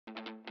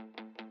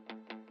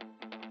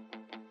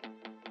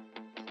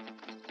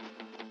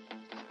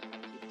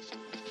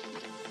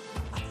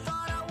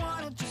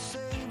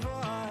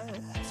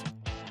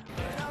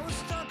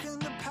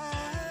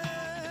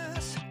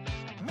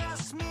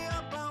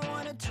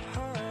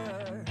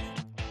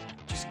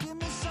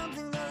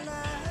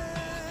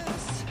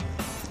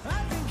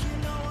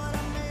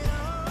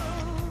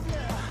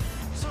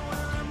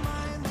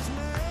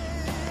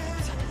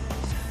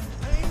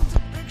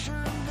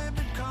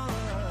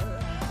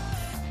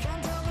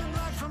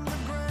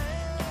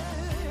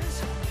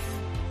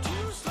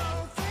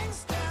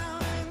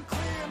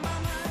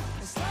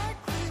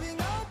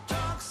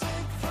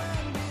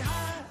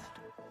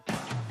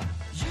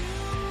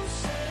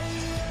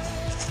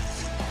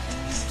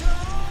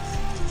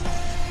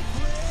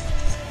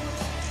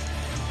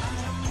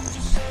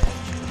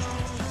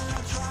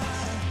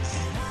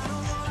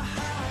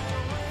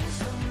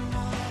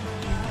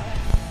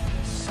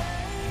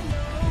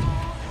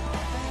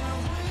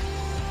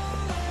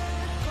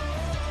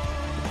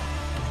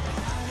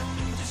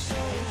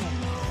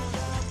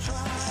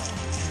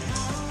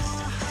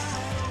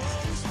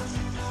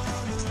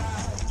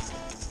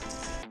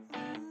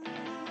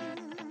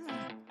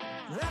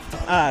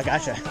Ah,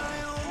 gotcha.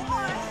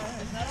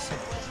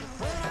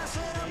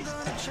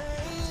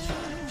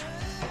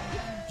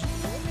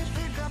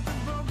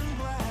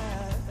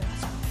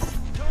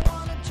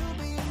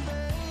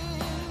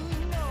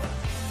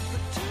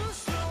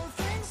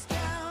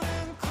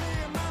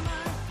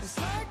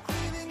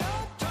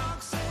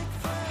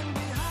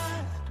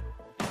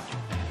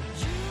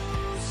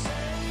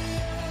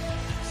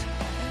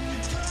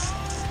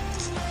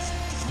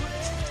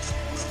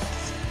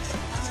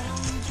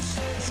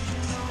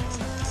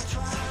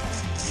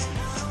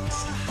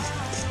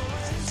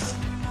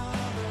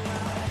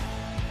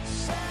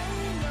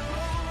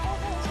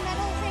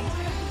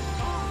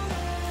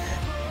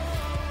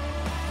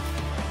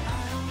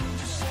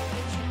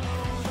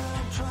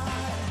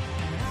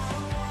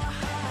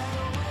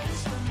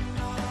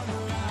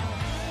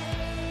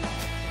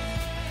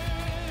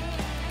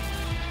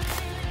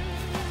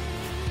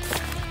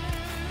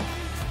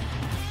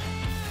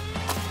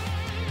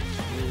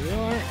 We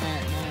are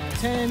at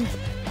 10. Would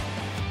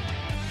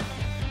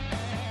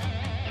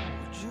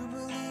you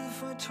believe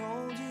if I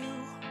told you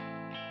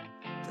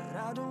that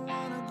I don't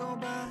want to go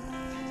back?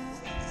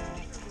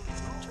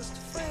 Just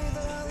afraid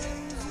that I'll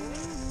lose you.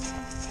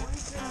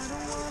 I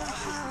don't want to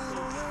hide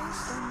or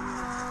waste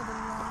another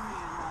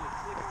life.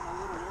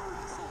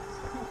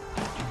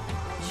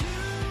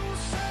 You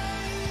say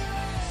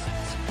yes,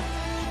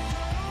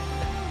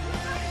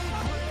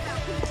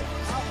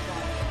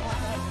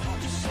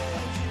 you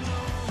said you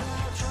know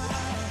that I'll try. I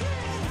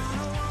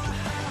don't want to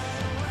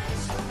hide or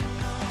waste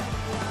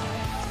another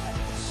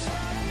life.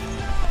 Say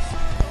no,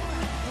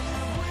 and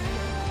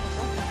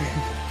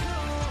I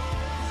will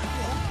let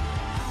go.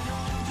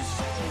 You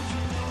said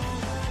you know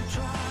that I'll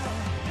try.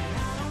 I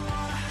don't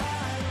want to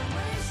hide or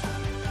waste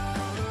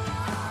another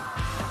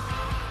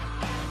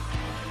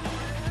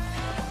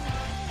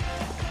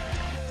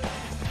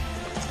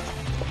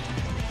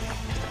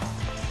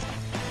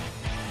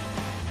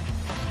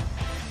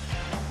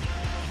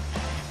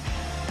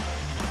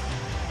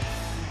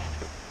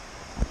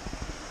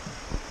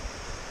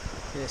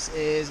This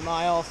is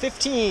mile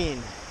 15.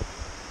 Alright,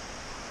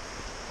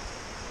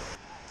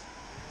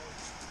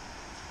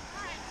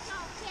 so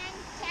Ken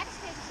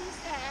texted, he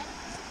said,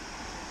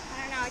 I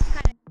don't know, it's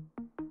kind of.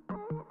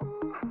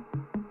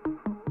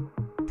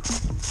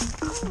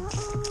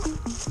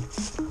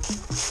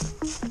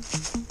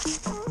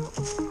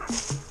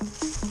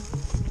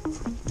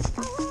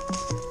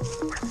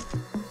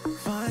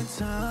 Find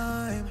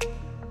time.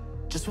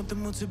 Just want the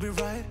mood to be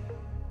right.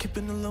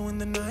 Keeping it low in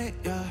the night,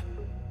 yeah.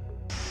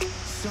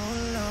 So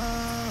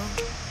long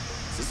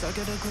since I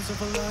get a glimpse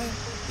of a light.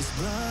 It's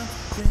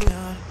blurring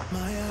out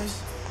my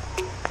eyes.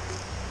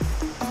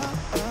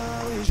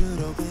 We should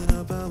open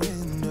up a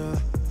window.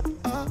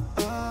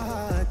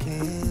 I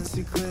can't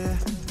see clear.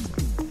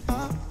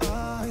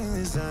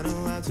 Yes, I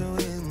know how to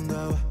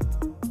window.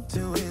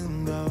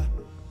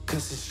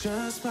 Cause it's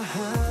just my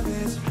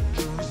habits.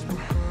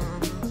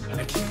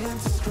 I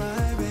can't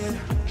describe it.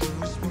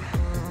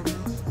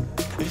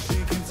 And she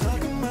can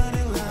talk about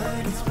it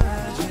like it's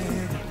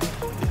magic.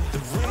 The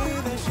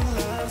way that she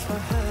loves my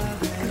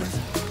habits.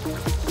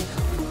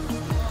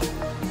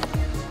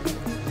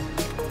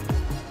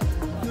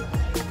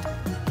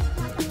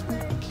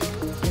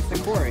 It's the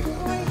quarry.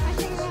 I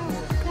think that one.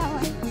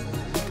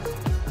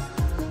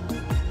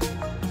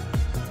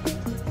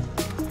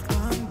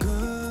 I'm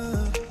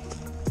good.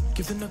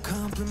 Giving her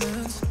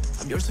compliments.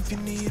 I'm yours if you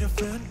need a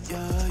friend.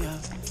 Yeah.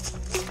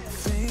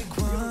 Fake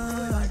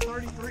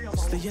one.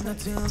 Staying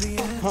until the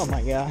end. Oh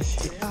my gosh.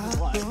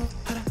 I know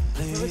how to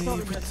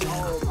play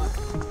pretend.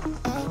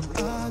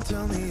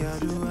 Tell me how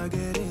do I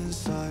get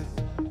inside?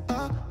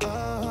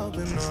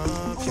 Open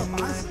up your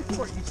mind.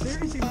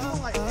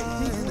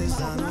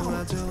 This I know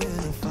how to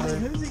win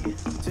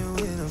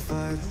a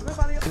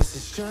fight. Cause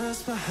it's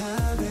just my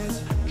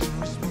habits.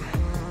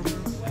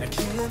 I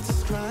can't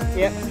describe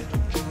Yep. it.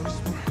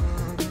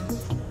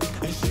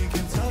 And she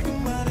can talk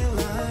about it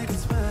like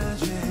it's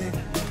magic.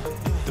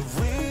 The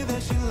way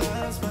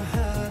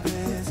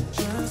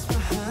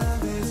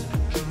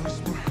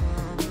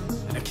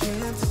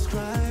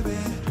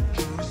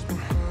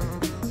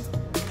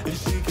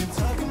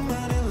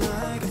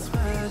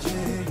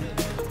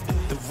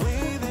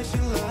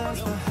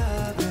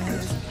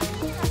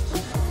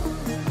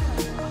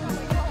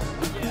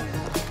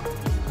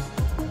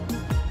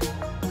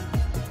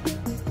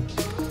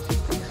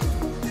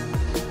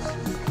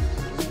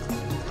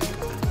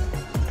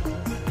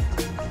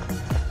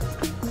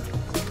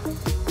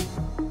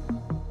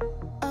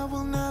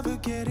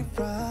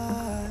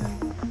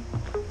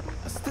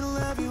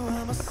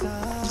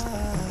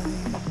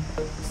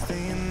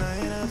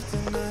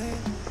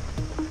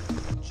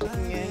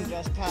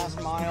just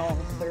past mile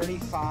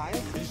 35.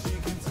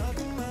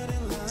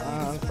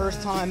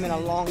 First time in a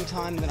long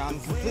time that I'm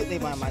completely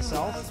by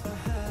myself.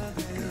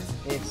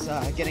 It's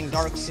getting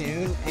dark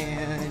soon,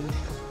 and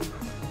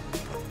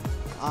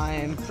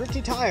I'm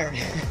pretty tired.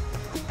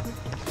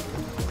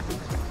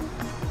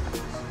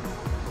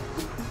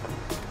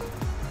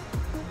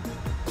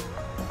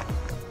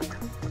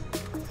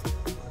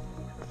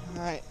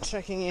 Alright,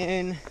 checking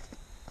in,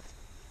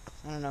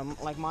 I don't know,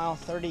 like mile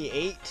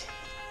 38.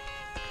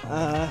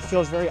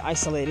 Feels very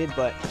isolated,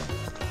 but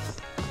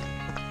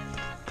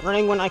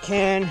running when I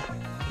can,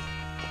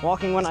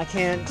 walking when I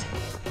can't.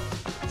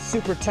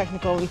 Super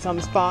technical in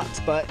some spots,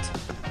 but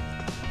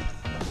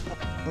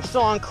we're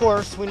still on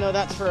course. We know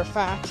that's for a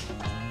fact.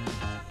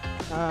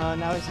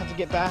 Now we just have to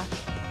get back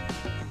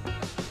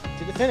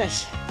to the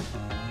finish.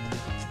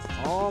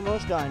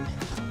 Almost done.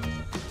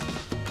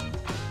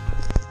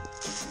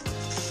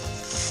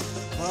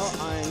 Well,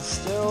 I'm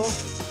still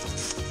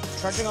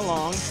trudging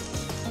along.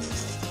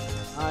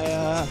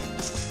 I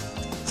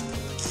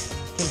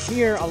can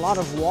hear a lot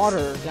of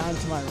water down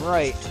to my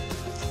right.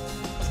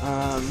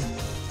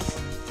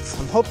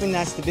 I'm hoping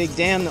that's the big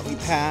dam that we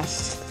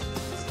passed,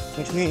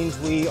 which means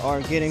we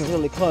are getting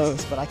really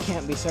close, but I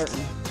can't be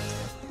certain.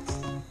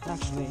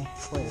 Actually,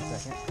 wait a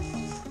second.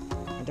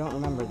 I don't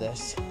remember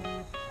this.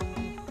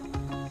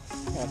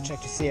 Gotta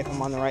check to see if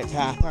I'm on the right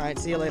path. Alright,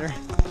 see you later.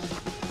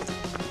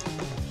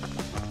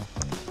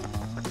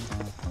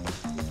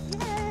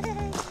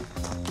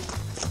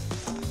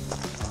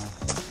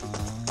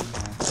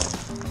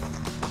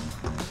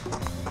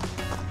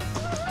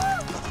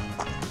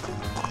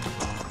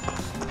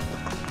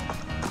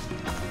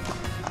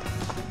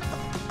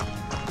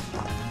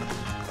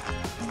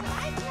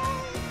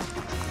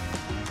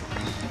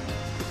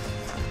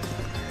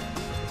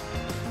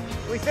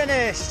 We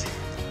finished!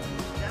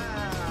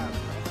 Yeah.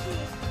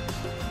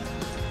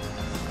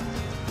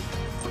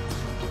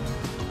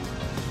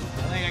 I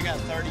think I got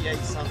 38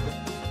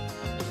 something.